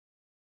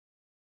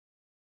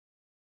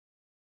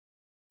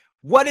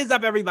What is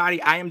up, everybody?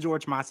 I am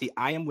George Mossey.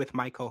 I am with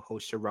my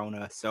co-host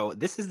Cherona. So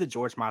this is the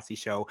George Mossey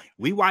Show.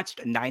 We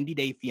watched 90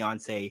 Day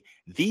Fiance,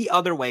 The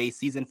Other Way,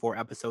 Season 4,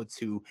 Episode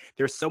 2.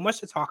 There's so much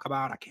to talk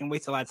about. I can't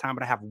waste a lot of time,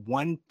 but I have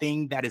one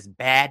thing that is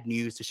bad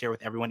news to share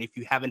with everyone if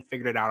you haven't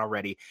figured it out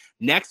already.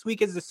 Next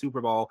week is the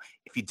Super Bowl.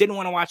 If you didn't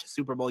want to watch the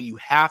Super Bowl, you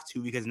have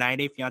to because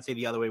 90 Day Fiance,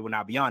 The Other Way will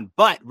not be on.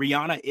 But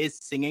Rihanna is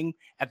singing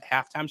at the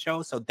halftime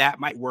show, so that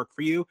might work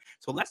for you.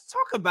 So let's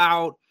talk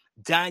about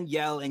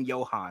Danielle and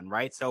Johan,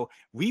 right? So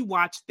we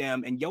watched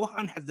them, and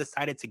Johan has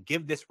decided to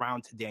give this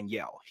round to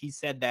Danielle. He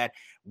said that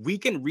we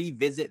can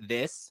revisit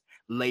this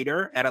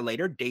later at a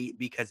later date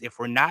because if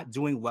we're not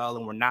doing well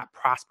and we're not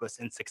prosperous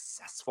and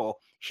successful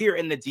here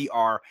in the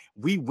DR,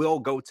 we will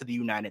go to the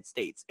United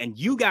States. And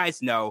you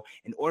guys know,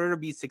 in order to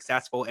be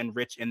successful and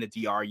rich in the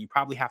DR, you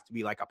probably have to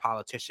be like a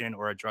politician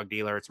or a drug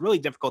dealer. It's really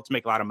difficult to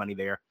make a lot of money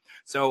there.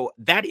 So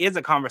that is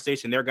a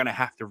conversation they're going to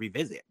have to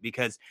revisit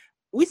because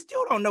we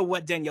still don't know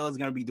what Danielle is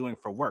going to be doing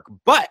for work,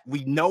 but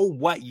we know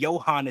what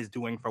Johan is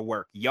doing for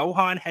work.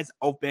 Johan has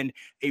opened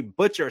a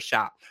butcher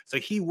shop. So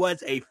he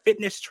was a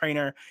fitness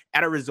trainer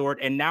at a resort,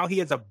 and now he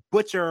is a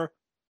butcher.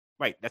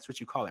 Right, that's what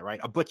you call it, right?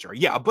 A butcher.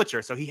 Yeah, a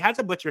butcher. So he has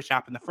a butcher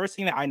shop. And the first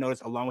thing that I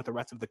noticed, along with the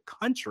rest of the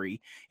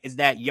country, is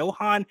that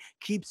Johan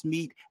keeps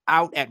meat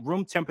out at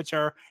room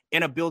temperature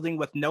in a building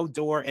with no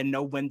door and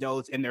no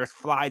windows, and there's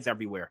flies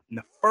everywhere. And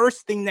the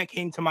first thing that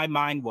came to my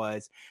mind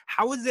was,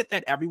 how is it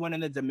that everyone in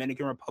the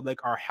Dominican Republic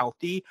are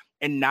healthy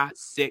and not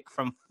sick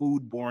from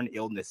foodborne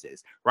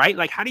illnesses, right?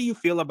 Like, how do you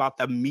feel about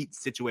the meat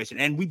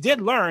situation? And we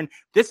did learn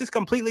this is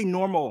completely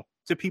normal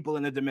to people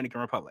in the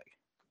Dominican Republic.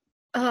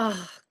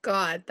 Oh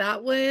God,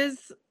 that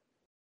was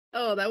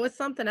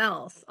something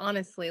else,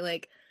 honestly.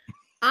 Like,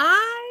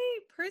 I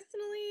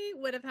personally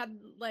would have had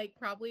like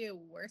probably a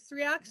worse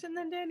reaction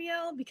than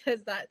Danielle because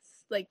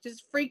that's like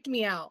just freaked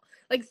me out.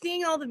 Like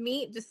seeing all the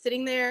meat just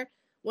sitting there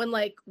when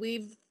like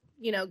we've,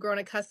 grown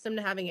accustomed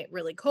to having it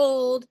really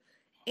cold,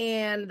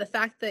 and the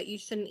fact that you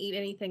shouldn't eat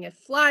anything if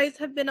flies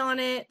have been on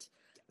it.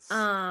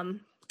 I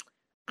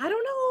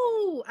don't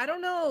know. I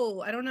don't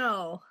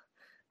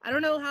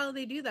know how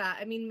they do that.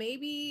 I mean,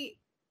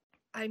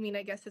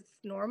 I guess it's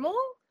normal,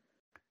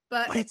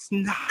 but it's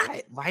not,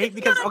 right? it's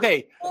Because, not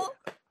okay, normal.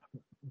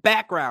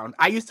 background.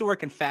 I used to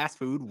work in fast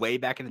food way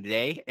back in the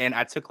day, and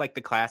I took like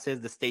the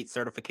classes, the state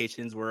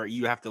certifications where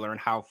you have to learn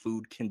how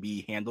food can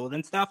be handled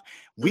and stuff.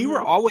 We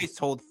were always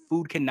told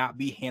food cannot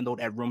be handled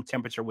at room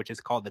temperature, which is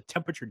called the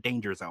temperature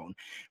danger zone,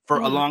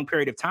 for a long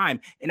period of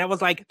time. And I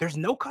was like, there's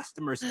no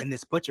customers in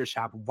this butcher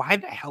shop. Why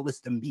the hell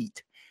is the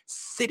meat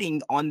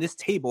sitting on this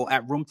table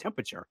at room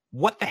temperature?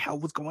 What the hell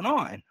was going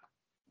on?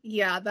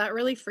 Yeah, that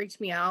really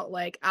freaked me out.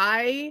 Like,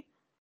 I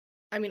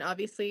mean,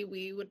 obviously,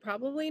 we would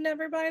probably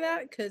never buy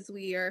that because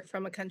we are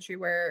from a country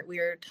where we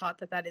are taught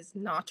that that is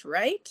not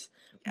right.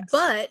 Yes.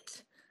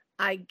 But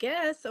I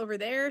guess over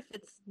there, if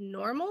it's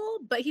normal,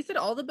 but he said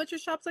all the butcher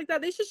shops like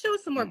that, they should show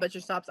us some more butcher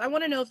shops. I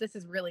want to know if this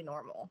is really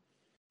normal.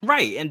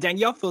 Right. And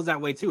Danielle feels that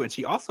way too. And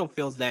she also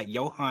feels that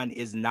Johan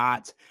is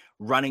not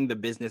running the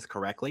business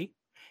correctly.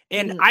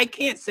 And I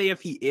can't say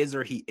if he is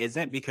or he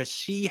isn't because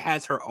she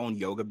has her own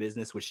yoga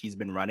business, which she's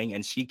been running,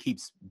 and she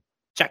keeps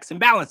checks and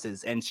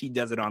balances and she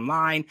does it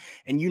online.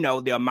 And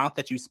the amount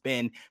that you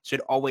spend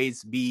should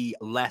always be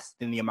less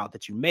than the amount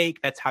that you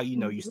make. That's how you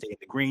stay in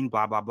the green,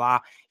 blah, blah,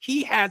 blah.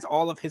 He has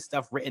all of his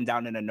stuff written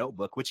down in a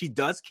notebook, which he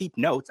does keep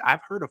notes.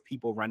 I've heard of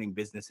people running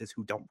businesses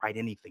who don't write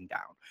anything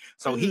down.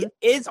 So he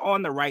is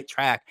on the right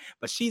track.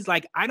 But she's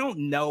like, I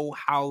don't know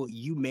how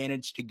you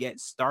manage to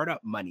get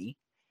startup money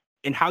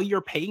and how you're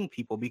paying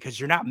people because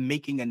you're not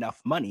making enough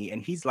money.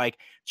 And he's like,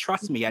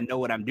 trust me, I know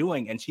what I'm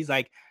doing. And she's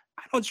like,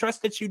 I don't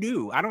trust that you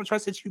do. I don't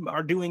trust that you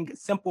are doing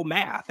simple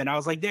math. And I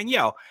was like,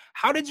 Danielle,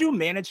 how did you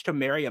manage to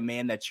marry a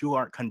man that you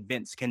aren't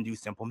convinced can do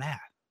simple math?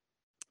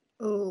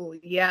 Oh,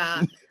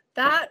 yeah.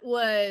 That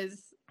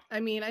was, I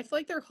mean, I feel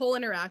like their whole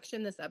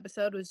interaction this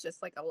episode was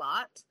just like a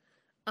lot.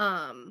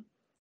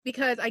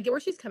 Because I get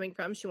where she's coming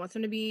from. She wants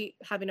them to be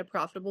having a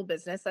profitable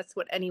business. That's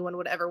what anyone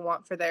would ever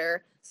want for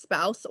their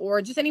spouse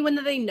or just anyone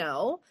that they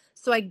know.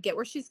 So I get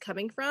where she's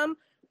coming from.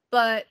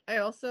 But I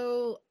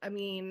also, I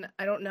mean,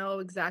 I don't know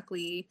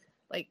exactly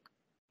like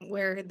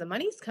where the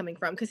money's coming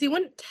from because he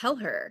wouldn't tell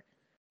her.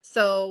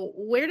 So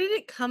where did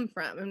it come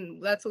from?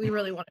 And that's what we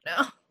really want to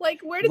know.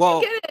 Like, where did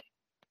you get it?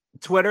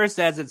 Twitter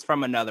says it's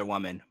from another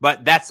woman,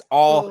 but that's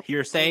all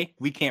hearsay.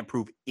 We can't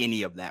prove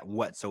any of that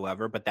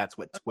whatsoever, but that's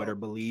what Twitter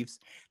believes.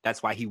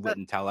 That's why he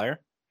wouldn't tell her.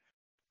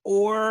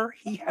 Or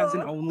he has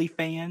an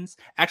OnlyFans.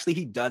 Actually,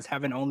 he does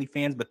have an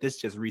OnlyFans, but this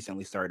just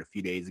recently started a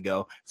few days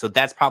ago. So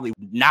that's probably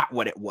not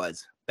what it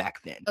was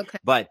back then. Okay.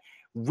 But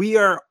we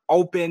are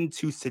open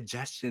to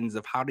suggestions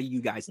of how do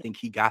you guys think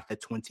he got the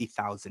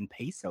 20,000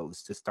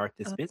 pesos to start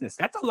this business?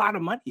 That's a lot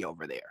of money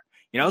over there.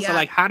 So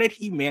like, how did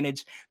he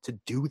manage to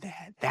do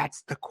that?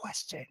 That's the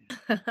question.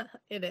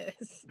 It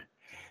is.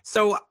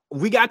 So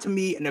we got to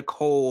meet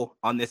Nicole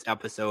on this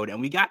episode,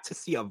 and we got to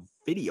see a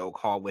video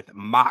call with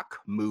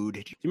Mahmoud. Do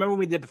you remember when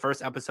we did the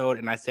first episode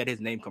and I said his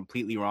name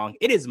completely wrong?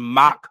 It is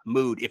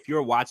Mahmoud. If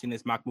you're watching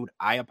this, Mahmoud,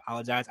 I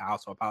apologize. I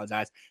also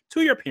apologize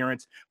to your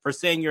parents for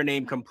saying your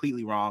name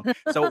completely wrong.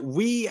 So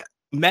we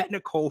met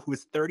Nicole, who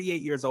is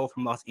 38 years old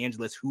from Los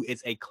Angeles, who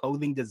is a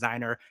clothing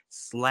designer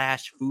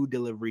 / food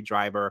delivery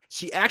driver.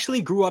 She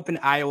actually grew up in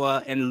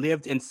Iowa and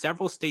lived in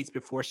several states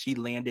before she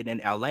landed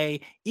in LA,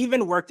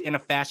 even worked in a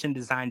fashion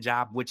design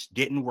job, which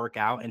didn't work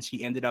out. And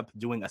she ended up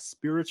doing a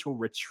spiritual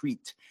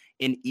retreat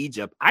in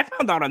Egypt. I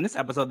found out on this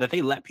episode that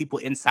they let people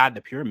inside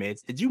the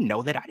pyramids. Did you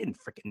know that? I didn't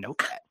freaking know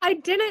that. I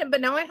didn't,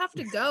 but now I have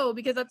to go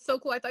because that's so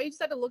cool. I thought you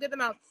just had to look at them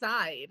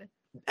outside.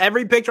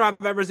 Every picture I've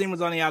ever seen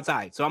was on the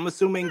outside. So I'm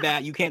assuming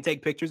that you can't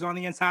take pictures on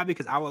the inside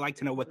because I would like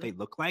to know what they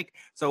look like.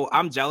 So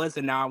I'm jealous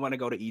and now I want to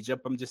go to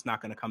Egypt. I'm just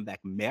not going to come back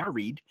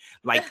married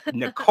like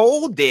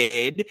Nicole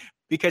did,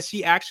 because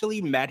she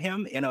actually met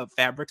him in a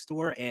fabric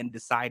store and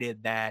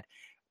decided that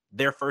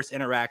their first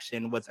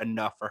interaction was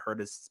enough for her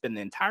to spend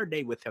the entire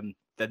day with him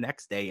the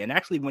next day. And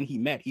actually, when he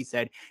met, he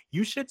said,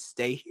 "You should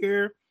stay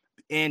here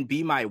and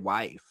be my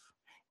wife."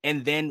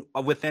 And then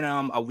within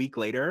a week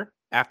later,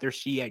 after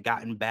she had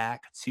gotten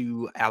back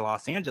to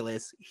Los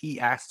Angeles, he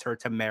asked her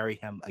to marry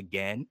him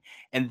again.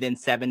 And then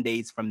 7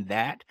 days from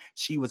that,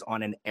 she was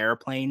on an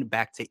airplane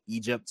back to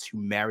Egypt to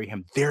marry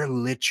him. They're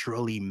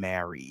literally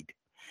married.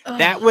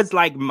 That was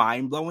like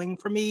mind-blowing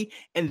for me.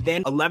 And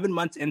then 11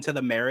 months into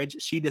the marriage,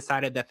 she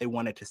decided that they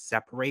wanted to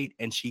separate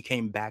and she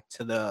came back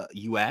to the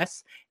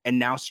US. And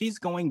now she's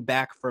going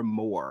back for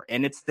more.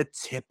 And it's the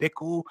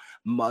typical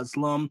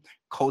Muslim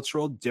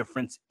cultural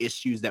difference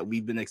issues that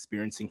we've been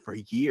experiencing for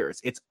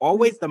years. It's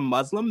always the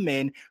Muslim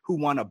men who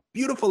want a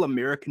beautiful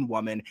American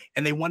woman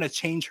and they want to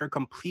change her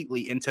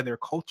completely into their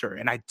culture.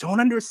 And I don't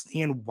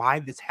understand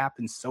why this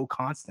happens so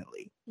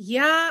constantly.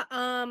 Yeah,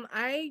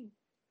 I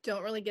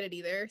don't really get it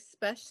either,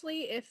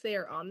 especially if they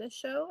are on this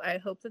show. I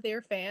hope that they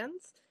are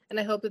fans and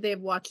I hope that they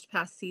have watched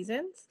past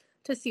seasons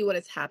to see what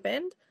has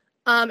happened.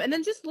 And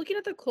then just looking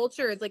at the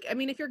cultures, like, I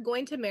mean, if you're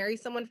going to marry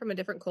someone from a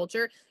different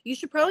culture, you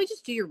should probably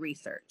just do your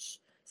research,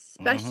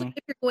 especially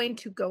if you're going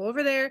to go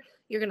over there,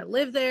 you're going to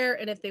live there.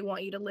 And if they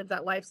want you to live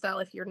that lifestyle,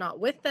 if you're not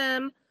with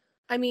them,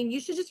 I mean, you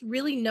should just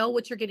really know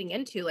what you're getting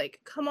into. Like,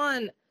 come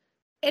on,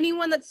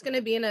 anyone that's going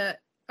to be in a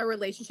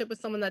relationship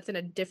with someone that's in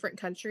a different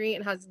country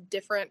and has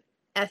different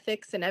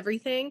ethics and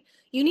everything,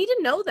 you need to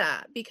know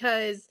that,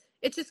 because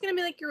it's just going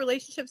to make your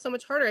relationship so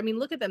much harder. I mean,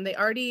 look at them. They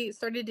already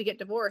started to get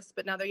divorced,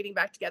 but now they're getting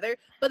back together,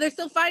 but they're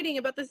still fighting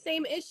about the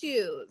same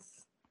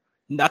issues.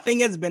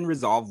 Nothing has been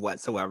resolved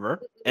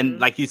whatsoever.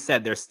 And like you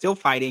said, they're still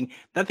fighting.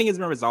 Nothing has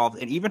been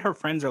resolved. And even her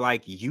friends are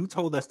like, you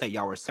told us that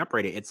y'all were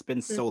separated. It's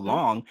been so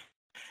long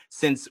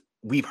since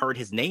we've heard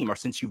his name or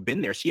since you've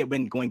been there. She had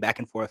been going back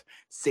and forth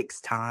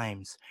 6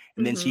 times.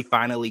 And then she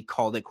finally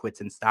called it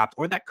quits and stopped.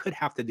 Or that could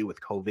have to do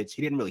with COVID.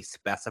 She didn't really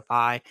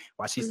specify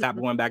why she stopped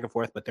going back and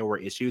forth, but there were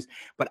issues.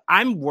 But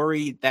I'm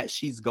worried that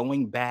she's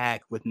going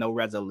back with no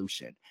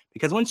resolution,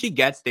 because when she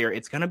gets there,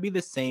 it's going to be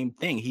the same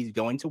thing. He's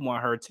going to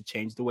want her to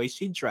change the way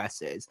she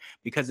dresses,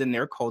 because in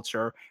their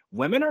culture,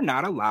 women are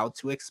not allowed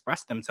to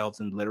express themselves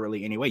in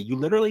literally any way. You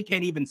literally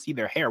can't even see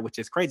their hair, which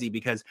is crazy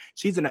because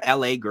she's an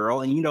LA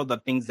girl. And you know the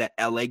things that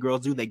LA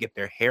girls do, they get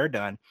their hair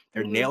done,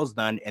 their nails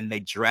done, and they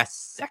dress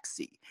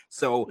sexy.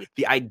 So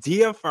the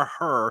idea for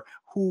her,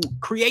 who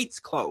creates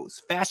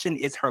clothes, fashion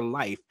is her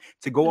life,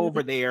 to go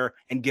over there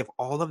and give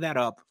all of that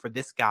up for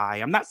this guy.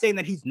 I'm not saying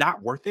that he's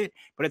not worth it,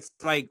 but it's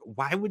like,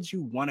 why would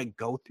you want to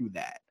go through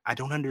that? I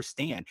don't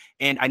understand.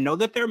 And I know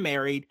that they're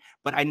married,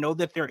 but I know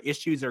that their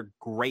issues are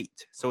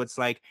great. So it's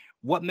like,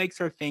 what makes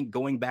her think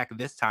going back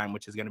this time,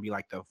 which is going to be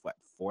like the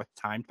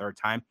third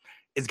time,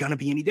 is going to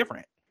be any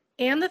different?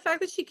 And the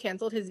fact that she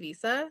canceled his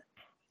visa.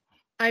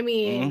 I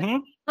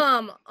mean,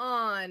 come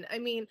on. I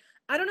mean,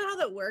 I don't know how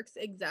that works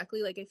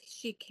exactly. Like, if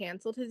she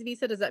canceled his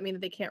visa, does that mean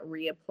that they can't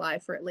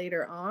reapply for it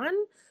later on?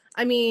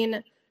 I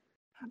mean,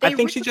 I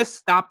think she just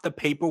stopped the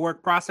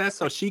paperwork process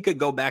so she could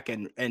go back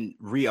and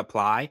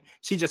reapply.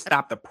 She just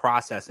stopped the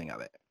processing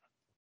of it.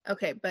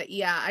 Okay, but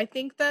yeah, I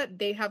think that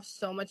they have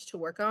so much to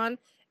work on,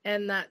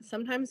 and that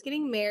sometimes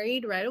getting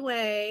married right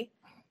away,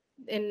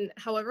 and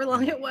however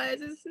long it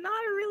was, is not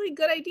a really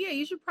good idea.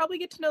 You should probably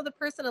get to know the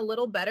person a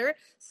little better,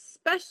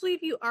 especially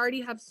if you already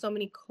have so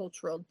many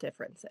cultural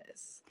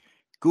differences.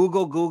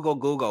 Google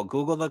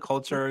the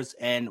cultures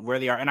and where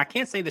they are. And I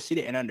can't say that she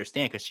didn't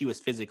understand, because she was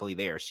physically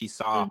there. She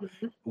saw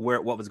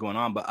what was going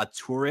on. But a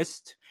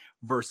tourist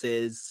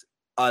versus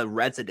a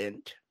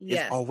resident is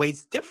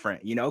always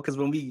different, you know, because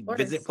when we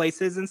visit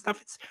places and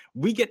stuff,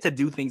 we get to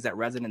do things that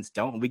residents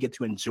don't, and we get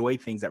to enjoy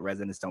things that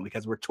residents don't,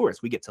 because we're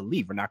tourists. We get to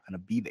leave. We're not going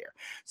to be there.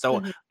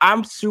 So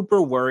I'm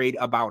super worried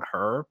about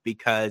her,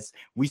 because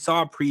we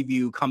saw a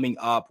preview coming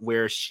up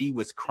where she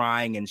was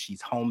crying and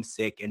she's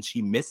homesick and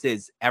she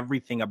misses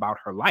everything about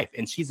her life.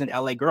 And she's an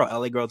LA girl.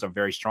 LA girls are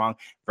very strong,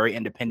 very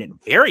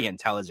independent, very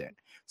intelligent.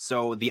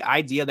 So the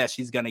idea that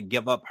she's going to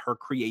give up her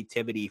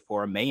creativity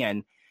for a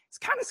man is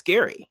kind of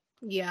scary.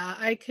 Yeah,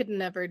 I could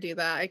never do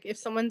that. If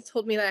someone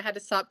told me that I had to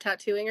stop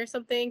tattooing or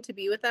something to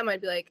be with them,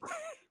 I'd be like,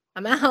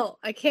 I'm out.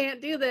 I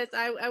can't do this.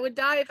 I would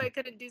die if I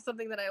couldn't do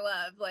something that I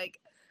love. Like,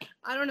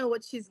 I don't know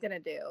what she's going to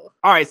do.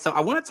 All right, so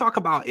I want to talk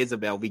about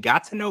Isabel. We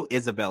got to know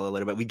Isabel a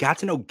little bit. We got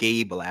to know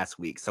Gabe last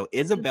week. So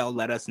Isabel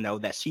let us know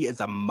that she is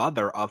a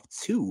mother of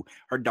two.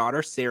 Her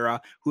daughter,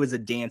 Sarah, who is a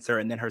dancer,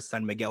 and then her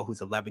son, Miguel,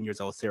 who's 11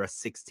 years old, Sarah,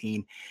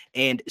 16.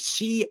 And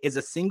she is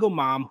a single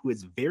mom who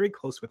is very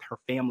close with her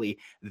family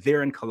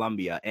there in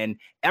Colombia. And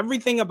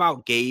everything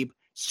about Gabe,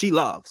 she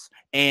loves.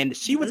 And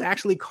she was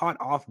actually caught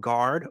off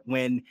guard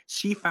when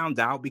she found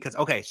out because,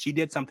 okay, she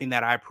did something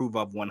that I approve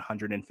of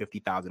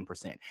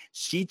 150,000%.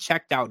 She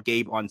checked out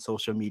Gabe on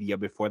social media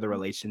before the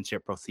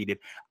relationship proceeded.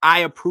 I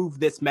approve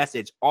this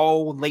message.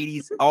 All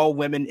ladies, all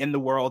women in the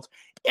world,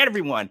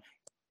 everyone,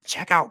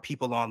 check out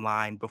people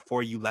online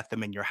before you let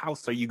them in your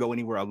house or you go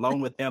anywhere alone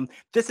with them.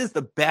 This is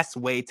the best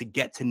way to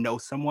get to know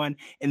someone.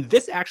 And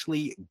this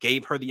actually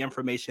gave her the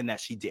information that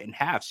she didn't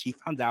have. She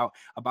found out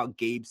about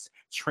Gabe's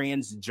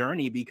trans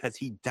journey because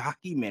he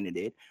documented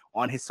it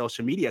on his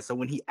social media. So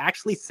when he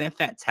actually sent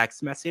that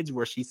text message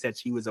where she said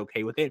she was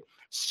okay with it,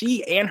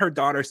 she and her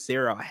daughter,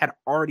 Sarah, had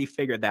already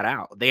figured that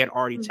out. They had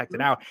already checked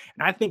it out.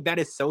 And I think that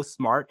is so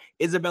smart.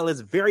 Isabel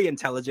is very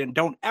intelligent.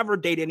 Don't ever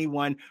date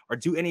anyone or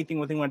do anything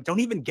with anyone. Don't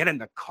even get in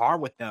the car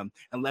with them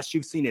unless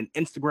you've seen an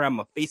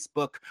Instagram, a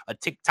Facebook, a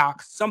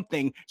TikTok,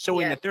 something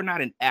showing that they're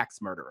not an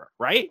axe murderer,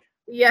 right?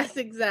 Yes,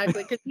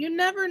 exactly. Because you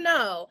never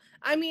know.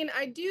 I mean,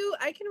 I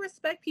can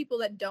respect people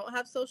that don't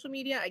have social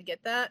media. I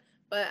get that.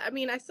 But I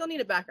mean, I still need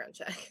a background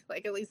check,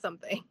 like at least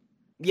something.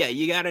 Yeah,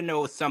 you got to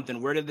know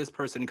something. Where did this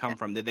person come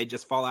from? Did they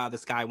just fall out of the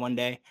sky one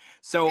day?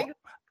 So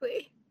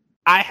exactly.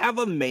 I have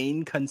a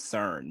main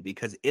concern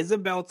because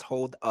Isabel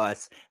told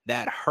us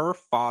that her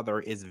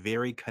father is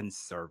very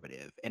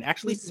conservative. And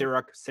actually,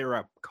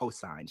 Sarah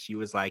co-signed. She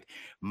was like,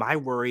 my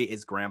worry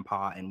is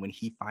grandpa. And when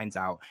he finds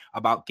out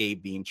about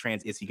Gabe being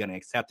trans, is he going to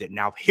accept it?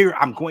 Now, here,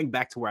 I'm going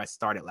back to where I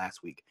started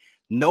last week.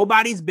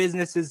 Nobody's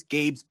business is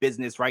Gabe's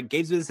business, right?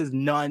 Gabe's business is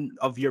none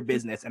of your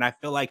business. And I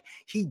feel like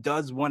he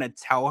does want to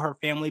tell her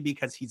family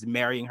because he's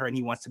marrying her and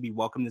he wants to be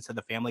welcomed into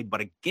the family.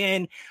 But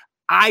again,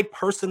 I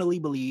personally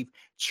believe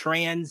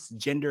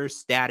transgender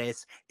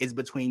status is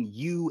between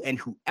you and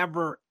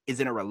whoever is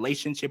in a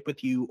relationship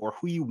with you or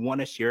who you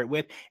want to share it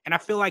with. And I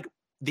feel like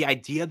the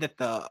idea that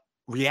the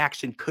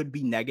reaction could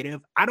be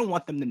negative, I don't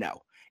want them to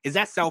know. Is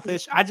that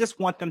selfish? I just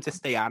want them to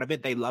stay out of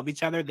it. They love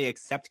each other. They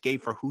accept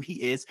Gabe for who he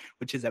is,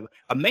 which is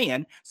a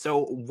man.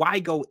 So why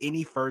go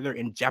any further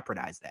and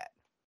jeopardize that?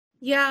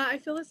 Yeah, I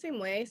feel the same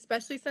way,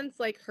 especially since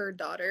like her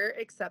daughter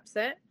accepts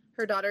it.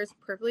 Her daughter's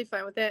perfectly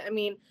fine with it. I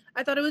mean,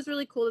 I thought it was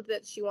really cool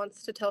that she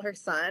wants to tell her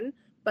son,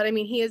 but I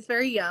mean, he is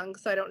very young,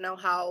 so I don't know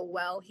how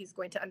well he's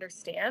going to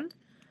understand.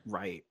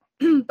 Right.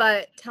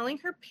 But telling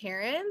her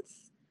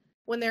parents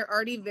when they're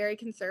already very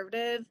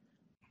conservative,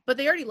 but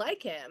they already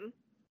like him,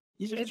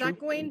 is that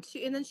going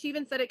to, and then she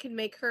even said it can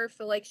make her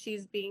feel like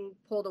she's being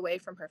pulled away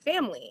from her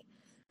family.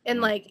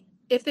 And like,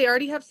 if they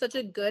already have such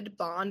a good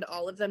bond,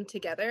 all of them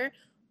together,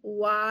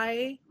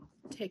 why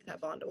take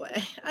that bond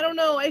away? I don't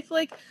know. I feel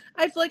like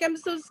I'm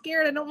so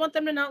scared. I don't want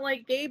them to not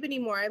like Gabe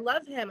anymore. I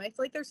love him. I feel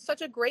like they're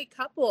such a great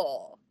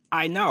couple.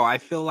 I know. I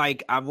feel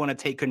like I want to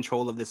take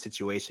control of the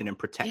situation and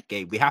protect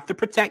Gabe. We have to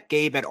protect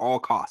Gabe at all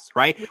costs,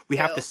 right? We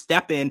have to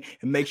step in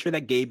and make sure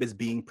that Gabe is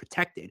being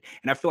protected.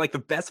 And I feel like the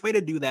best way to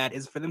do that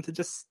is for them to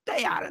just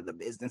stay out of the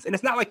business. And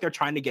it's not like they're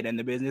trying to get in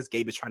the business.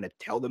 Gabe is trying to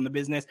tell them the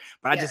business,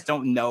 but I just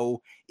don't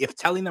know if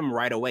telling them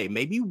right away,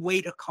 maybe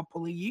wait a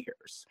couple of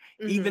years,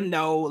 even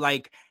though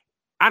like,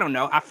 I don't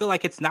know. I feel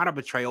like it's not a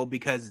betrayal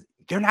because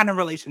they're not in a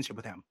relationship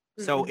with him.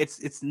 So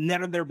it's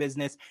none of their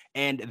business.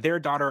 And their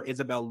daughter,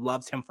 Isabel,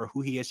 loves him for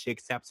who he is. She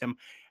accepts him.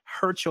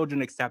 Her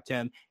children accept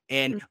him.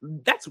 And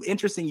that's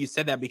interesting you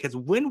said that because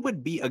when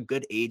would be a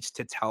good age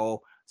to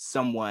tell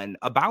someone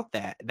about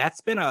that?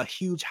 That's been a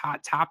huge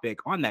hot topic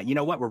on that. You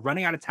know what? We're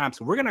running out of time.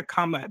 So we're going to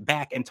come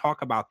back and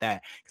talk about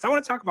that because I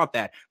want to talk about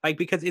that. Like,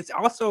 because it's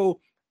also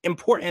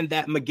important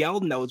that Miguel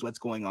knows what's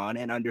going on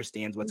and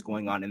understands what's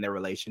going on in their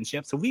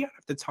relationship. So we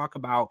have to talk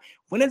about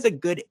when is a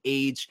good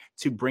age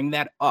to bring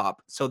that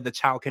up so the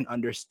child can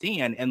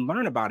understand and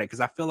learn about it.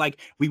 Because I feel like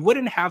we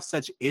wouldn't have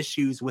such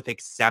issues with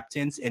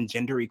acceptance and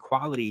gender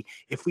equality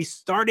if we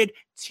started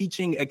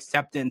teaching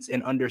acceptance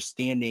and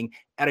understanding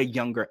at a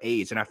younger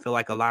age. And I feel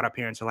like a lot of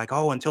parents are like,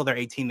 oh, until they're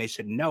 18, they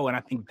should know. And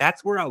I think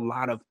that's where a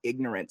lot of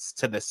ignorance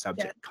to the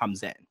subject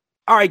comes in.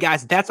 All right,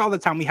 guys, that's all the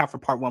time we have for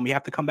part one. We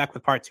have to come back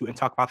with part two and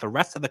talk about the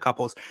rest of the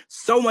couples.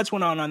 So much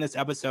went on this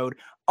episode.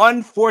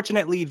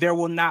 Unfortunately, there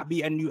will not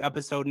be a new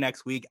episode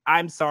next week.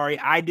 I'm sorry.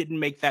 I didn't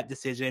make that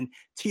decision.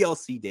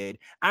 TLC did.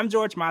 I'm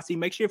George Mossey.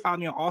 Make sure you follow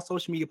me on all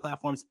social media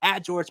platforms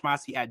at George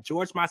Mossey, at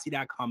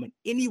georgemossey.com, and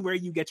anywhere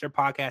you get your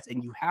podcast.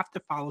 And you have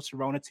to follow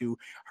Cherona too.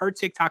 Her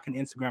TikTok and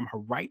Instagram are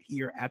right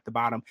here at the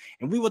bottom.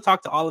 And we will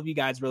talk to all of you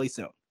guys really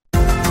soon.